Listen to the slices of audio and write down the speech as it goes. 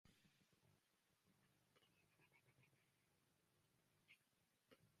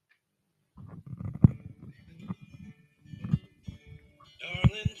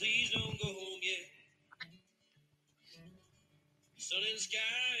Darling, please don't go home yet. Sun and sky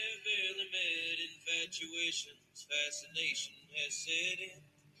have barely met. Infatuation's fascination has set in.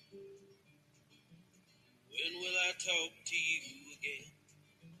 When will I talk to you again?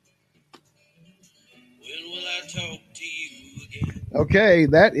 When will I talk to you again? Okay,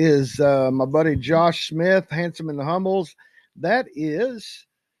 that is my buddy Josh Smith, Handsome and the Humbles. That is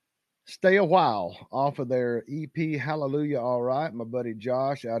Stay a While off of their EP Hallelujah All Right. My buddy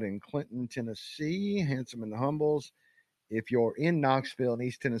Josh out in Clinton, Tennessee, Handsome and the Humbles. If you're in Knoxville in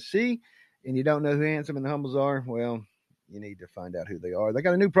East Tennessee and you don't know who Handsome and the Humbles are, well, you need to find out who they are. They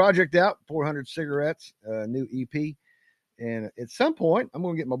got a new project out, 400 Cigarettes, new EP. And at some point, I'm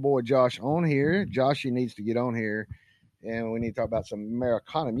going to get my boy Josh on here. Josh, he needs to get on here, and we need to talk about some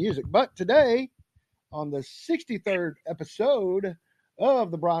Americana music. But today, on the 63rd episode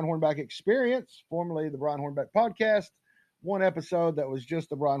of the Brian Hornback Experience, formerly the Brian Hornback Podcast, one episode that was just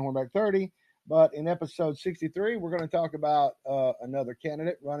the Brian Hornback 30. But in episode 63, we're going to talk about another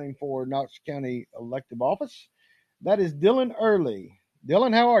candidate running for Knox County elective office. That is Dylan Earley.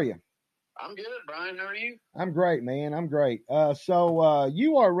 Dylan, how are you? I'm good, Brian. How are you? I'm great, man. I'm great. So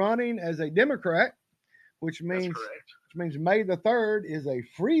you are running as a Democrat, which means May the 3rd is a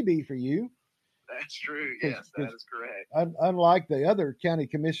freebie for you. That's true. Yes, that is correct. Unlike the other county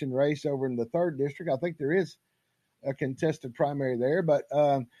commission race over in the 3rd district, I think there is a contested primary there, but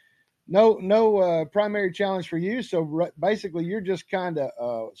no primary challenge for you. So basically, you're just kind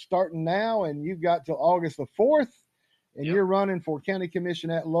of starting now, and you've got till August the 4th. And You're running for County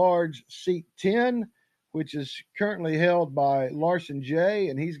Commission at Large, seat 10, which is currently held by Larson J.,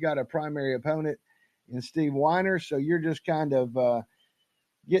 and he's got a primary opponent in Steve Weiner. So you're just kind of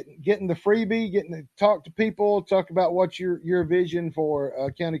getting the freebie, getting to talk to people, talk about what your vision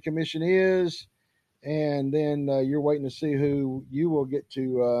for County Commission is, and then you're waiting to see who you will get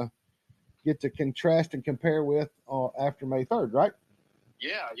to contrast and compare with after May 3rd, right?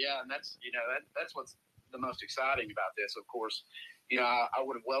 Yeah, and that's that's what's the most exciting about this. Of course, I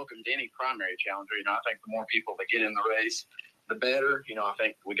would have welcomed any primary challenger. I think the more people that get in the race, the better. I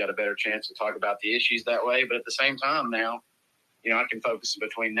think we got a better chance to talk about the issues that way. But at the same time now, I can focus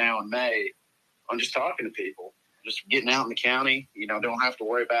between now and May on just talking to people, just getting out in the county. Don't have to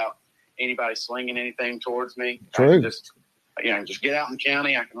worry about anybody slinging anything towards me. True. I can just get out in the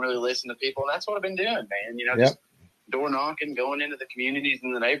county. I can really listen to people. And that's what I've been doing, man. Just door knocking, going into the communities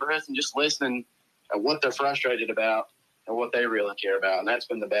and the neighborhoods and just listening at what they're frustrated about and what they really care about. And that's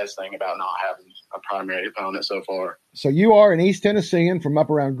been the best thing about not having a primary opponent so far. So you are an East Tennessean from up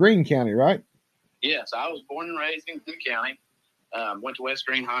around Greene County, right? Yes, I was born and raised in Greene County. Went to West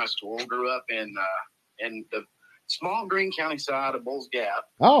Greene High School. Grew up in the small Greene County side of Bulls Gap.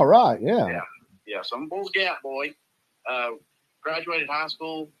 Oh, right, yeah. So I'm a Bulls Gap boy. Graduated high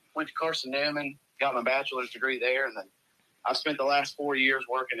school, went to Carson Newman, got my bachelor's degree there, and then I spent the last 4 years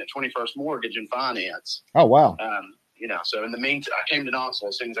working at 21st Mortgage and Finance. Oh, wow. So in the meantime, I came to Knoxville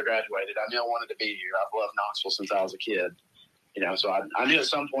as soon as I graduated. I knew I wanted to be here. I've loved Knoxville since I was a kid. So I knew at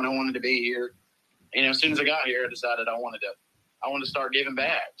some point I wanted to be here. As soon as I got here, I decided I wanted to start giving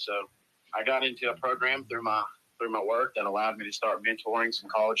back. So I got into a program through my work that allowed me to start mentoring some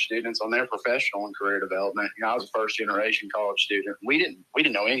college students on their professional and career development. I was a first generation college student. We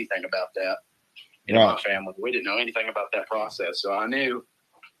didn't know anything about that. My family, we didn't know anything about that process. So I knew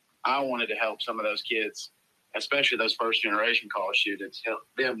I wanted to help some of those kids, especially those first generation college students, help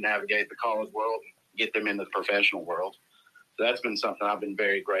them navigate the college world and get them into the professional world. So that's been something I've been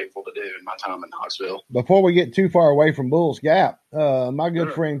very grateful to do in my time in Knoxville. Before we get too far away from Bulls Gap, my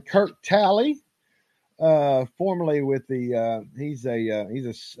good friend Kirk Talley, formerly with he's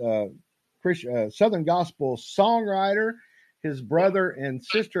a Southern Gospel songwriter. His brother and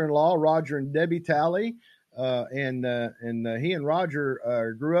sister-in-law, Roger and Debbie Talley, and he and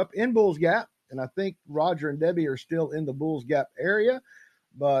Roger grew up in Bulls Gap, and I think Roger and Debbie are still in the Bulls Gap area,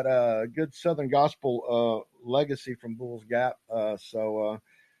 but good Southern Gospel legacy from Bulls Gap. Well,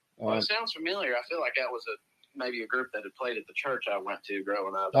 it sounds familiar. I feel like that was maybe a group that had played at the church I went to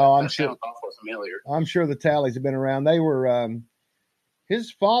growing up. I'm sure. Sounds awful familiar. I'm sure the Talleys have been around. They were.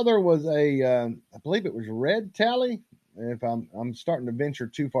 His father was I believe it was Red Talley. If I'm starting to venture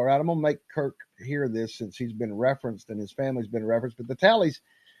too far out, I'm gonna make Kirk hear this since he's been referenced and his family's been referenced. But the Talleys,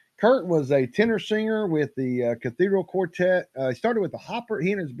 Kurt was a tenor singer with the Cathedral Quartet. He started with the Hopper.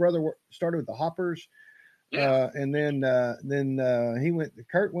 He and his brother started with the Hoppers. And then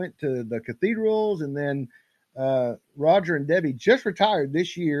Kurt went to the Cathedrals, and then Roger and Debbie just retired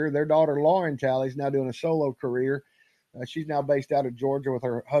this year. Their daughter Lauren Talley is now doing a solo career. She's now based out of Georgia with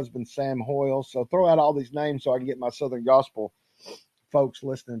her husband Sam Hoyle. So throw out all these names so I can get my Southern Gospel folks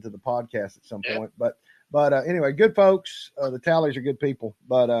listening to the podcast at some point. But anyway, good folks. The Tallies are good people.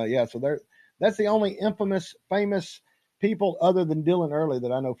 But so that's the only famous people other than Dylan Earley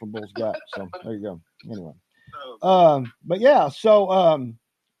that I know from Bulls Gap. So there you go. Anyway, but yeah, so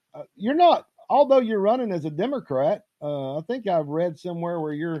you're not, although you're running as a Democrat. I think I've read somewhere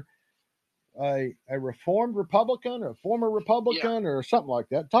where you're a reformed Republican or a former Republican or something like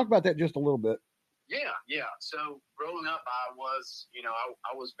that. Talk about that just a little bit. Yeah. So growing up, I was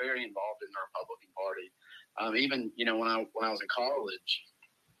very involved in the Republican Party. Even, when I was in college,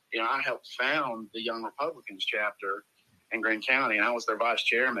 I helped found the Young Republicans chapter in Greene County, and I was their vice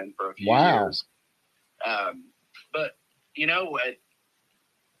chairman for a few years. But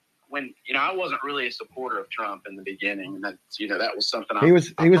when I wasn't really a supporter of Trump in the beginning, and that was something he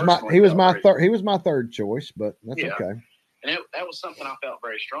was my third choice, but that's okay. And that was something I felt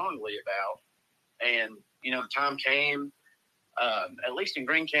very strongly about. And the time came, at least in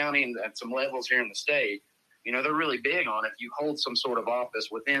Greene County and at some levels here in the state, they're really big on if you hold some sort of office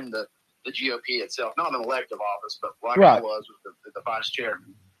within the GOP itself, not an elective office, but like I was with the vice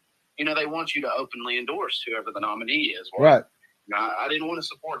chairman. They want you to openly endorse whoever the nominee is. Well, right. I didn't want to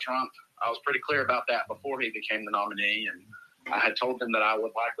support Trump. I was pretty clear about that before he became the nominee, and I had told them that I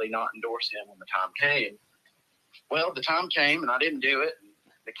would likely not endorse him when the time came. Well, the time came, and I didn't do it.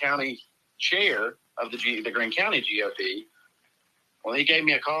 The county chair of the Greene County GOP, well, he gave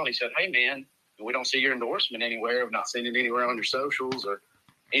me a call, and he said, "Hey, man, we don't see your endorsement anywhere. We've not seen it anywhere on your socials or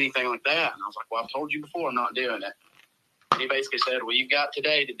anything like that." And I was like, "Well, I've told you before I'm not doing it." And he basically said, "Well, you've got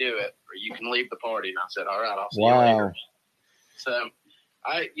today to do it, or you can leave the party." And I said, "All right, I'll see you later." So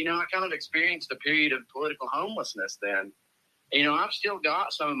I kind of experienced a period of political homelessness then. I've still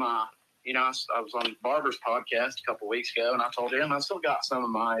got some of my, I was on Barber's podcast a couple of weeks ago, and I told him I still got some of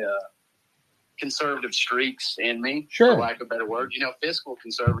my conservative streaks in me, for lack of a better word. Fiscal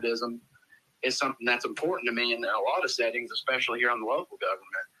conservatism is something that's important to me in a lot of settings, especially here on the local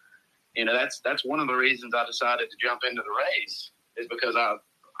government. That's one of the reasons I decided to jump into the race, is because I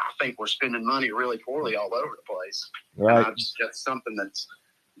think we're spending money really poorly all over the place. Right. And that's something that's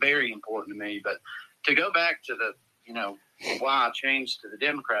very important to me. But to go back to the, why I changed to the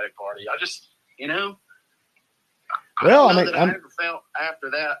Democratic Party, I just, I ever felt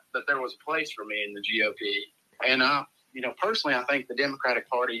after that there was a place for me in the GOP. And personally, I think the Democratic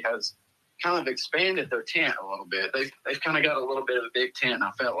Party has kind of expanded their tent a little bit. They've kind of got a little bit of a big tent, and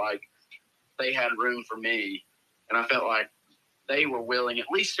I felt like they had room for me, and I felt like they were willing, at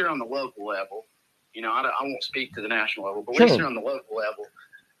least here on the local level. I won't speak to the national level, but at least here on the local level,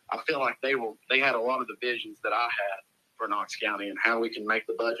 I feel like they had a lot of the visions that I had for Knox County, and how we can make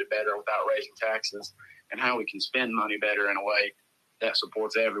the budget better without raising taxes, and how we can spend money better in a way that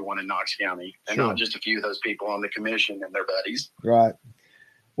supports everyone in Knox County, and not just a few of those people on the commission and their buddies. Right.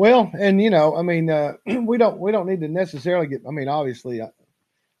 Well, and we don't need to necessarily get. Obviously,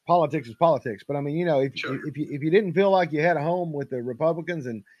 politics is politics, but if you didn't feel like you had a home with the Republicans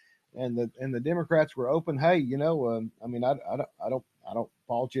and the Democrats were open, hey, I don't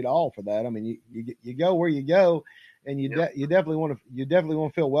fault you at all for that. You go where you go, and you definitely want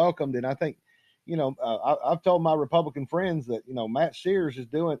to feel welcomed. And I think, I've told my Republican friends that Matt Sears is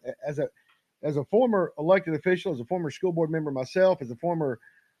doing, as a former elected official, as a former school board member myself, as a former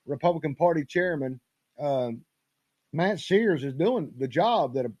Republican Party chairman. Matt Sears is doing the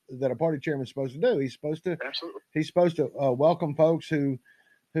job that a party chairman is supposed to do. He's supposed to welcome folks who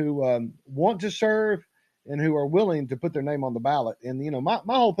want to serve and who are willing to put their name on the ballot. And my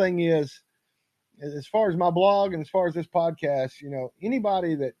whole thing is, as far as my blog and as far as this podcast,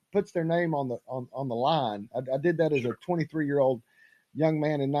 anybody that puts their name on the line. I did that as a 23-year-old young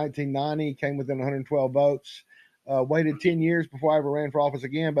man in 1990. Came within 112 votes. Waited 10 years before I ever ran for office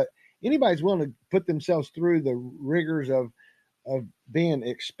again. But anybody's willing to put themselves through the rigors of being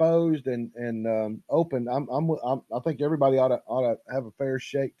exposed and open. I think everybody ought to have a fair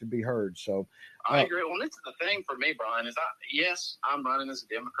shake to be heard. So I agree. Well, this is the thing for me, Brian, is I'm running as a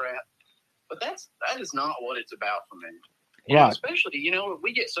Democrat, but that is not what it's about for me. Especially,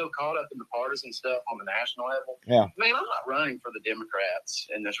 we get so caught up in the partisan stuff on the national level. Yeah. Man, I'm not running for the Democrats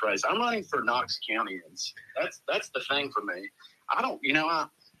in this race. I'm running for Knox Countyans. That's the thing for me. I don't,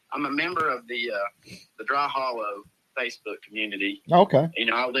 I'm a member of the Dry Hollow Facebook community. Okay.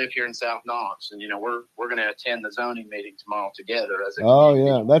 I live here in South Knox, and we're going to attend the zoning meeting tomorrow together as a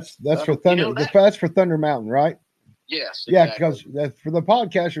community. Yeah, that's for Thunder. That's for Thunder Mountain, right? Yes. Exactly. Yeah, because for the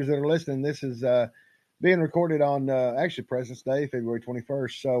podcasters that are listening, this is being recorded on actually President's Day, February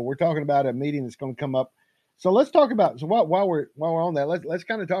 21st. So we're talking about a meeting that's going to come up. So let's talk about while we're on that, let's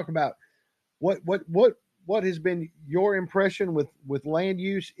kind of talk about what what has been your impression with land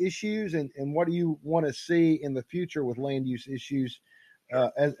use issues, and what do you want to see in the future with land use issues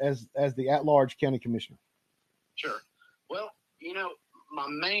as the at-large county commissioner? Sure. Well, my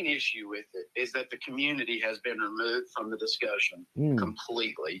main issue with it is that the community has been removed from the discussion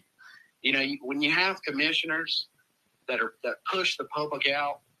completely. When you have commissioners that push the public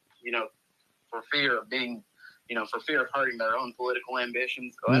out, for fear of being, for fear of hurting their own political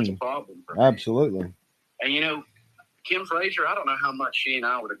ambitions, well, that's a problem for me. Absolutely. And, Kim Frazier, I don't know how much she and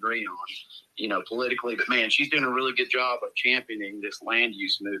I would agree on, politically, but man, she's doing a really good job of championing this land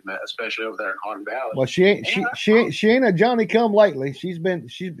use movement, especially over there in Horn Valley. Well, she ain't a Johnny come lately. She's been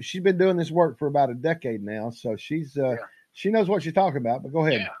doing this work for about a decade now, so she knows what she's talking about. But go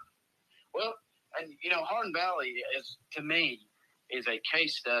ahead. Yeah. Well, and Horn Valley to me is a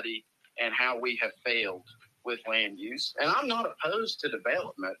case study in how we have failed with land use, and I'm not opposed to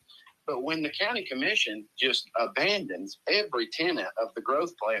development. But when the county commission just abandons every tenet of the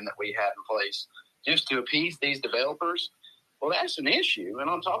growth plan that we have in place just to appease these developers, well, that's an issue. And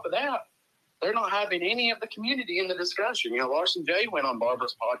on top of that, they're not having any of the community in the discussion. Larson J. went on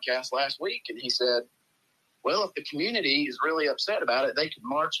Barbara's podcast last week, and he said, well, if the community is really upset about it, they could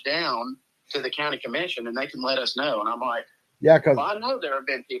march down to the county commission and they can let us know. And I'm like, yeah, because I know there have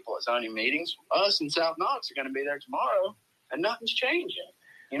been people at zoning meetings. Us in South Knox are going to be there tomorrow, and nothing's changing.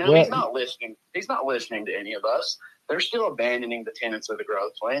 He's not listening. He's not listening to any of us. They're still abandoning the tenets of the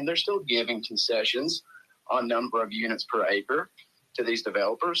growth plan. They're still giving concessions on number of units per acre to these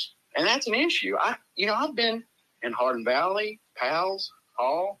developers, and that's an issue. I've been in Hardin Valley, Pals,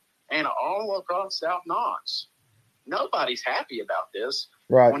 Hall, and all across South Knox. Nobody's happy about this.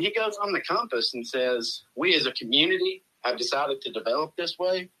 Right. When he goes on the compass and says, we as a community have decided to develop this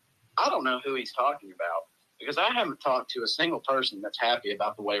way, I don't know who he's talking about. Because I haven't talked to a single person that's happy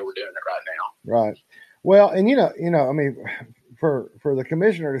about the way we're doing it right now. Right. Well, and I mean, for the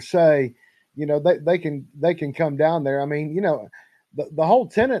commissioner to say, they can come down there. I mean, the whole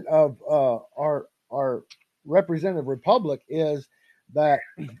tenet of our representative republic is that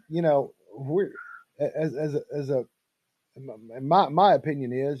we're as a my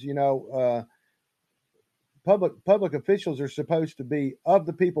opinion is public officials are supposed to be of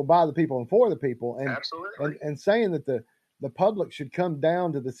the people, by the people, and for the people. And absolutely. And saying that the public should come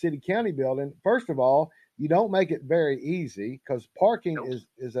down to the city county building. First of all, you don't make it very easy because parking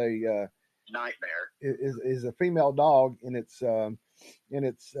is a nightmare. Is a female dog in its in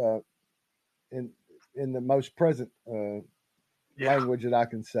the most present language that I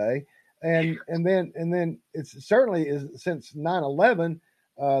can say. And then it's certainly is since 9/11,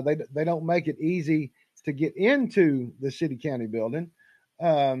 they don't make it easy to get into the city county building.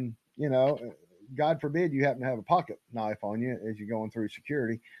 God forbid you happen to have a pocket knife on you as you're going through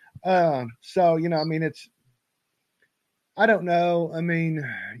security. So, I mean, I don't know. I mean,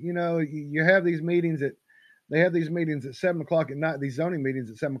 you have these meetings they have these meetings at 7:00 at night, these zoning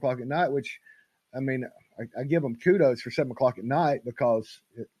meetings at 7:00 at night, which, I mean, I give them kudos for 7:00 at night because,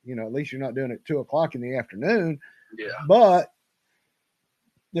 at least you're not doing it 2:00 in the afternoon. Yeah. But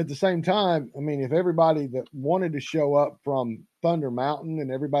at the same time, I mean, if everybody that wanted to show up from Thunder Mountain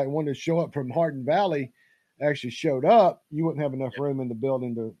and everybody wanted to show up from Hardin Valley actually showed up, you wouldn't have enough room in the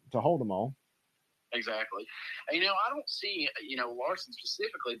building to hold them all. Exactly. And, I don't see, Larson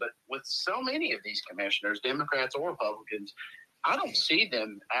specifically, but with so many of these commissioners, Democrats or Republicans, I don't see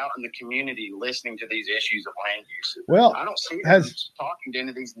them out in the community listening to these issues of land use. Well, I don't see them talking to any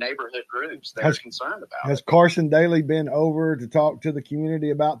of these neighborhood groups that are concerned about Has Carson Daly been over to talk to the community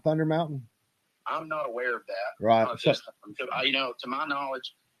about Thunder Mountain? I'm not aware of that. Right. To my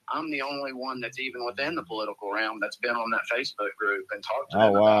knowledge, I'm the only one that's even within the political realm that's been on that Facebook group and talked to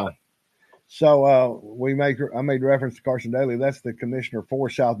them about it. So I made reference to Carson Daly. That's the commissioner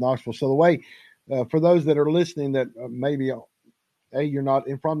for South Knoxville. So the way, for those that are listening that maybe you're not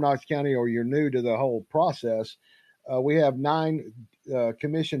from Knox County or you're new to the whole process, we have 9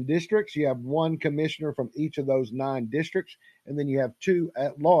 commission districts. You have 1 commissioner from each of those 9 districts, and then you have 2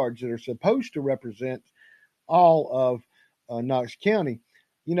 at large that are supposed to represent all of Knox County.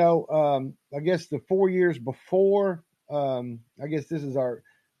 I guess the 4 years before, I guess this will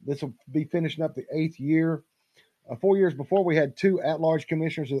be finishing up the 8th year. 4 years before, we had 2 at-large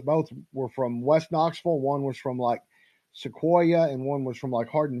commissioners that both were from West Knoxville. One was from Sequoia, and one was from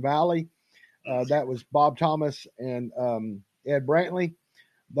Hardin Valley. That was Bob Thomas and Ed Brantley.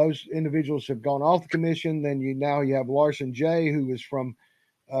 Those individuals have gone off the commission. Then you have Larson J., who is from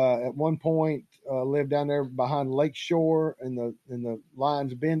at one point lived down there behind Lake Shore in the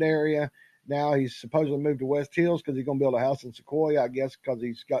Lions Bend area. Now he's supposedly moved to West Hills because he's going to build a house in Sequoia, I guess, because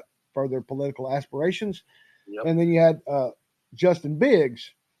he's got for their political aspirations. Yep. And then you had Justin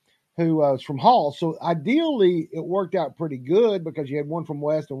Biggs, who was from Hall. So ideally, it worked out pretty good because you had one from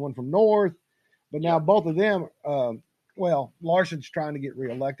West and one from North. But now both of them, Larson's trying to get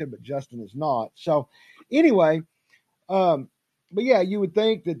reelected, but Justin is not. So anyway, but yeah, you would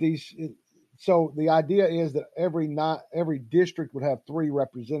think that these. So the idea is that every district would have 3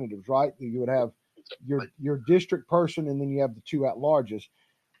 representatives, right? You would have your district person, and then you have the 2 at-larges.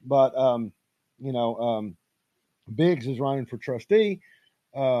 But Biggs is running for trustee.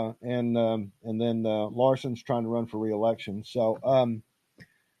 And then Larson's trying to run for reelection. So,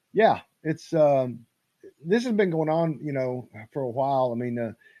 it's this has been going on, for a while. I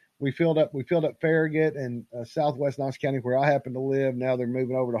mean, we filled up Farragut and Southwest Knox County, where I happen to live. Now they're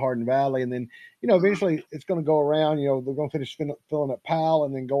moving over to Hardin Valley, and then eventually it's going to go around. They're going to finish filling up Powell,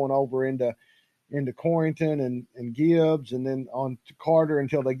 and then going over into Corrington and Gibbs, and then on to Carter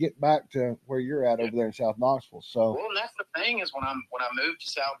until they get back to where you're at over there in South Knoxville. So, well, and that's the thing is when I moved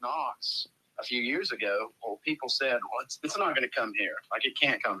to South Knox a few years ago, people said, well, it's not going to come here. Like, it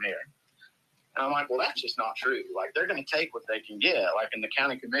can't come here. And I'm like, well, that's just not true. Like, they're going to take what they can get. Like, and the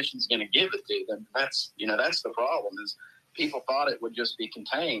county commission's going to give it to them. That's the problem is people thought it would just be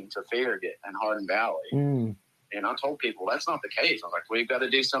contained to Farragut and Hardin Valley. And I told people that's not the case. I was like, we've got to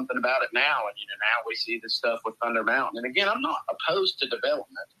do something about it now. And, now we see this stuff with Thunder Mountain. And again, I'm not opposed to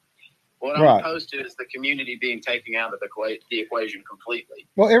development. What I'm opposed to is the community being taken out of the equation completely.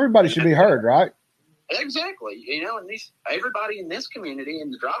 Well, everybody should be heard, right? Exactly. And everybody in this community,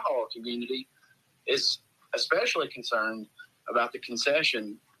 in the dry hall community, is especially concerned about the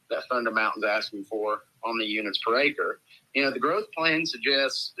concession that Thunder Mountain's asking for on the units per acre. The growth plan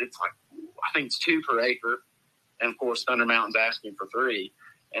suggests it's like, I think it's 2 per acre. And of course, Thunder Mountain's asking for 3.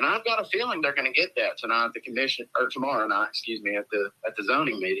 And I've got a feeling they're going to get that tonight at the commission, or tomorrow night, at the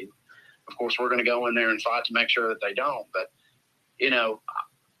zoning meeting. Of course, we're going to go in there and fight to make sure that they don't. But,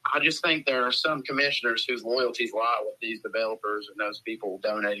 I just think there are some commissioners whose loyalties lie with these developers and those people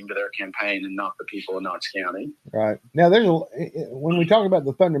donating to their campaign, and not the people in Knox County. Right. Now, when we talk about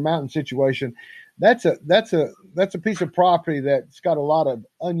the Thunder Mountain situation, that's a piece of property that's got a lot of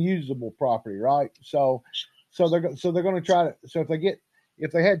unusable property, right? So they're going to try to. So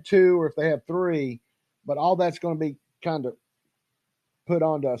if they had 2 or if they have 3, but all that's going to be kind of put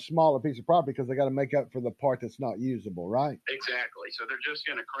onto a smaller piece of property because they got to make up for the part that's not usable, right? Exactly. So they're just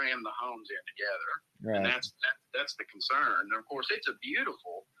going to cram the homes in together, right. And that's the concern. And of course, it's a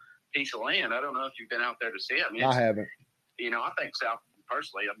beautiful piece of land. I don't know if you've been out there to see it. I haven't. I think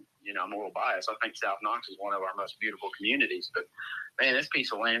personally, I'm a little biased. I think South Knox is one of our most beautiful communities. But man, this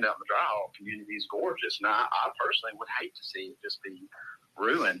piece of land out in the dry hall community is gorgeous, and I personally would hate to see it just be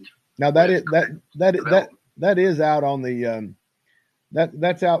ruined. Now that is out on the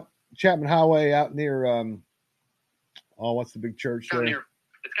that's out Chapman Highway, out near what's the big church there?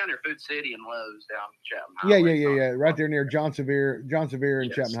 It's kind of near Food City and Lowe's down Chapman Highway. Yeah. Right there near John Severe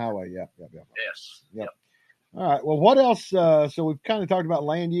and Chapman Highway. Yeah. Yes. Yep. All right. Well, what else? So we've kind of talked about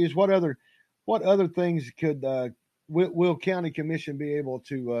land use. What other things could will County Commission be able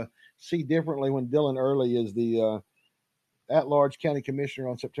to see differently when Dylan Earley is the at-large county commissioner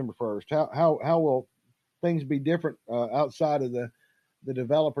on September 1st? How will things be different outside of the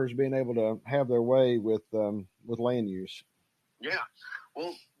developers being able to have their way with land use? Yeah.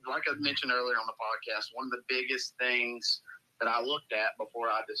 Well, like I mentioned earlier on the podcast, one of the biggest things that I looked at before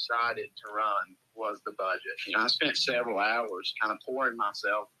I decided to run was the budget. I spent several hours kind of pouring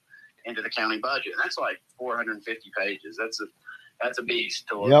myself into the county budget. And that's like 450 pages. That's a beast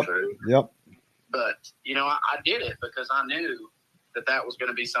to look through. Yep. But, I did it because I knew that was going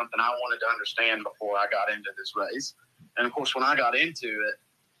to be something I wanted to understand before I got into this race. And, of course, when I got into it,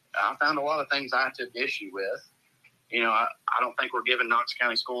 I found a lot of things I took issue with. I don't think we're giving Knox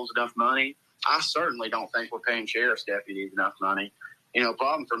County schools enough money. I certainly don't think we're paying sheriff's deputies enough money. The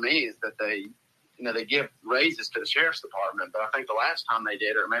problem for me is that they give raises to the sheriff's department, but I think the last time they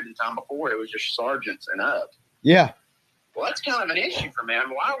did, or maybe the time before, it was just sergeants and up. Yeah. Well, that's kind of an issue for me. I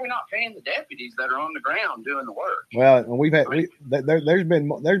mean, why are we not paying the deputies that are on the ground doing the work? Well,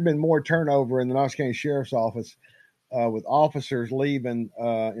 there's been more turnover in the Knox County Sheriff's Office with officers leaving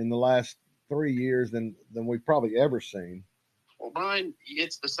in the last 3 years than we've probably ever seen. Well, Brian,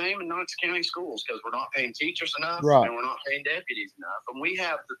 it's the same in Knox County schools because we're not paying teachers enough, right, and we're not paying deputies enough. And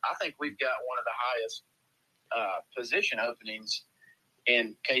I think we've got one of the highest position openings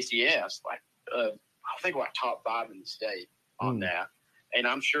in KCS, I think we're top 5 in the state on that. And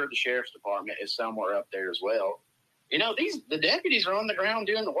I'm sure the sheriff's department is somewhere up there as well. The deputies are on the ground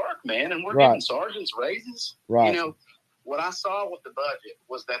doing the work, man, and we're giving sergeants raises. Right. what I saw with the budget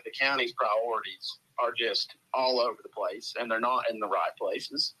was that the county's priorities are just all over the place, and they're not in the right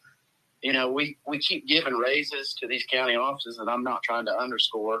places. You know, we keep giving raises to these county offices, and I'm not trying to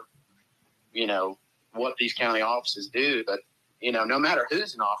underscore, you know, what these county offices do, but, you know, no matter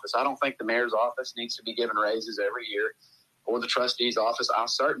who's in office, I don't think the mayor's office needs to be given raises every year, or the trustee's office. I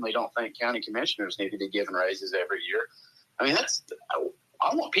certainly don't think county commissioners need to be given raises every year. I mean,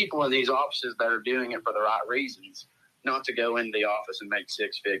 I want people in these offices that are doing it for the right reasons, not to go into the office and make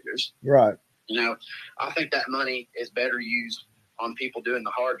six figures. Right. You know, I think that money is better used on people doing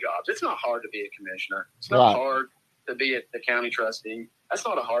the hard jobs. It's not hard to be a commissioner. It's not hard to be the county trustee. That's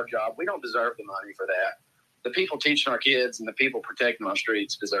not a hard job. We don't deserve the money for that. The people teaching our kids and the people protecting our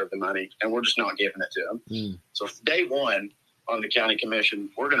streets deserve the money, and we're just not giving it to them. So day one on the county commission,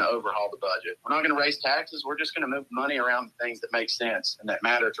 we're going to overhaul the budget. We're not going to raise taxes. We're just going to move money around to things that make sense and that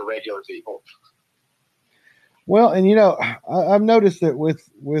matter to regular people. Well, and, you know, I've noticed that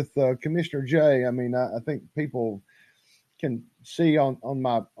with Commissioner Jay, I mean, I think people can see on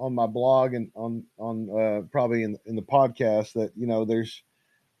my blog and on probably in the podcast that, you know, there's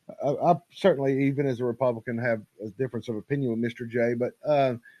I certainly, even as a Republican, have a difference of opinion with Mr. J, but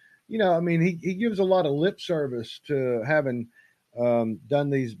you know, I mean, he gives a lot of lip service to having done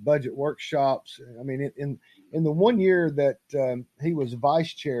these budget workshops. I mean, in the 1 year that he was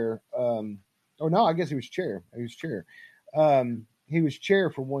vice chair, or no, I guess he was chair. He was chair. He was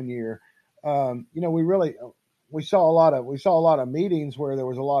chair for 1 year. You know, we saw a lot of meetings where there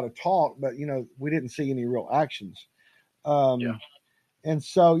was a lot of talk, but, you know, we didn't see any real actions. And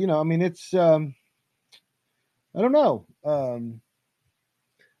so, you know, I mean, it's I don't know.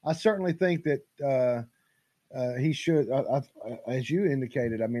 I certainly think that he should, as you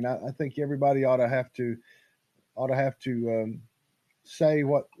indicated. I mean, I think everybody ought to have to say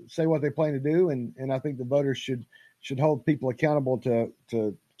what they plan to do, and I think the voters should hold people accountable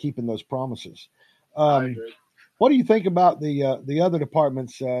to keeping those promises. I agree. What do you think about the other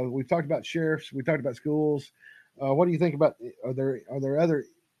departments? We've talked about sheriffs. We talked about schools. What do you think about? Are there other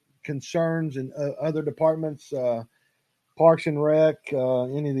concerns in other departments? Parks and Rec,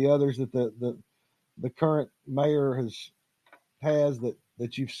 any of the others that the current mayor has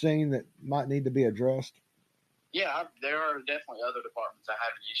that you've seen that might need to be addressed? Yeah, there are definitely other departments I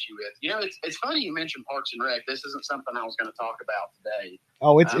have an issue with. You know, it's funny you mentioned Parks and Rec. This isn't something I was going to talk about today.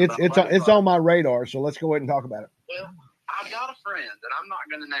 Oh, it's on my radar, so let's go ahead and talk about it. Well, I've got a friend, and I'm not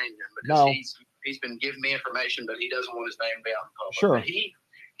going to name him because he's been giving me information, but he doesn't want his name to be out in public. Sure. But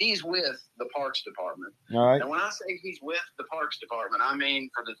he's with the Parks Department. All right. And when I say he's with the Parks Department, I mean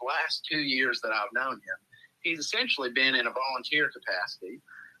for the last 2 years that I've known him, he's essentially been in a volunteer capacity,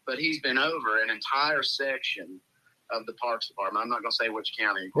 but he's been over an entire section of the Parks Department. I'm not going to say which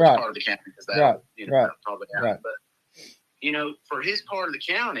county, which part of the county, because that probably out. Right. But, you know, for his part of the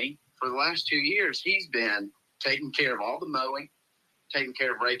county, for the last 2 years, he's been taking care of all the mowing, taking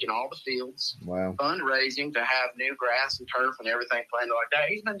care of raking all the fields, fundraising to have new grass and turf and everything planted like that.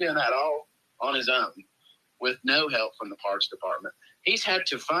 He's been doing that all on his own with no help from the Parks Department. He's had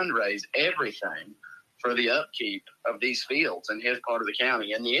to fundraise everything for the upkeep of these fields in his part of the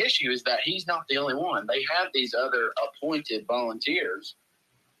county. And the issue is that he's not the only one. They have these other appointed volunteers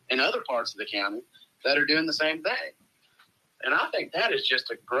in other parts of the county that are doing the same thing. And I think that is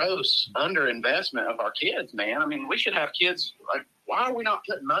just a gross underinvestment of our kids, man. I mean, we should have kids. Like, why are we not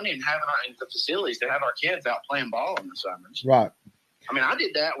putting money in having in the facilities to have our kids out playing ball in the summers? Right. I mean, I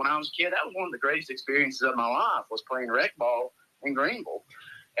did that when I was a kid. That was one of the greatest experiences of my life, was playing rec ball in Greenville.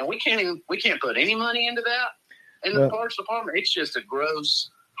 And we can't put any money into that in the Parks Department. It's just a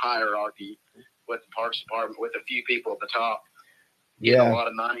gross hierarchy with the Parks Department, with a few people at the top getting a lot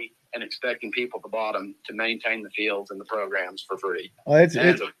of money and expecting people at the bottom to maintain the fields and the programs for free. It's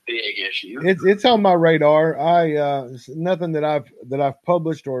a big issue. It's on my radar. It's nothing that I've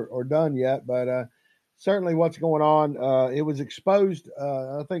published or done yet, but certainly what's going on. It was exposed,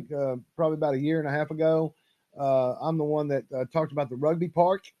 I think, probably about a year and a half ago. I'm the one that talked about the rugby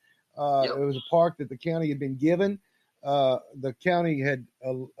park. It was a park that the county had been given. The county had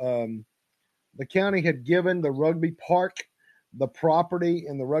given the rugby park the property,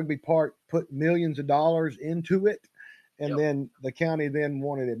 and the rugby park put millions of dollars into it, and then the county then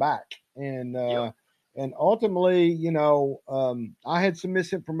wanted it back. And ultimately, you know, I had some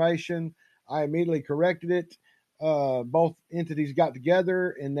misinformation. I immediately corrected it. Both entities got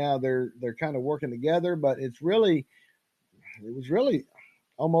together, and now they're kind of working together. But it was really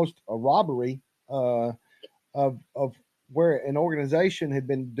almost a robbery of where an organization had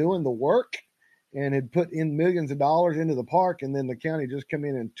been doing the work and had put in millions of dollars into the park, and then the county just come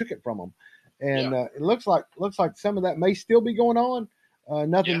in and took it from them. And it looks like some of that may still be going on.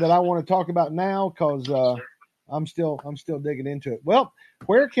 Nothing that I want to talk about now because I'm still digging into it. Well,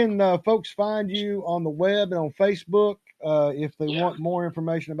 where can folks find you on the web and on Facebook if they want more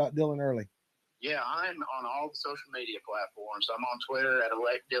information about Dylan Earley? Yeah, I'm on all the social media platforms. I'm on Twitter at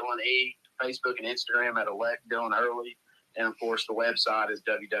ElectDylanE, Facebook and Instagram at ElectDylanEarly, and of course the website is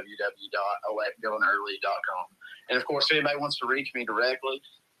www.electdylanearly.com. And of course, if anybody wants to reach me directly,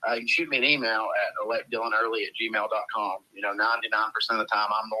 you can shoot me an email at electdylanearly@gmail.com. 99% of the time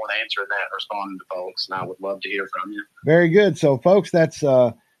I'm the one answering that and responding to folks, and I would love to hear from you. Very good. So, folks, that's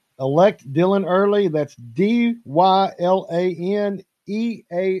Elect Dylan Earley. That's DYLANEARLEY.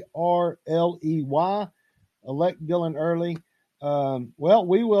 Elect Dylan Earley. Well,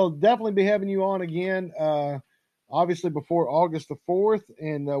 we will definitely be having you on again. Obviously before August the 4th,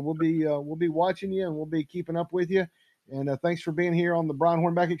 and we'll be watching you and we'll be keeping up with you. And thanks for being here on the Brian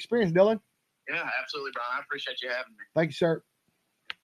Hornback Experience, Dylan. Yeah, absolutely, Brian. I appreciate you having me. Thank you, sir.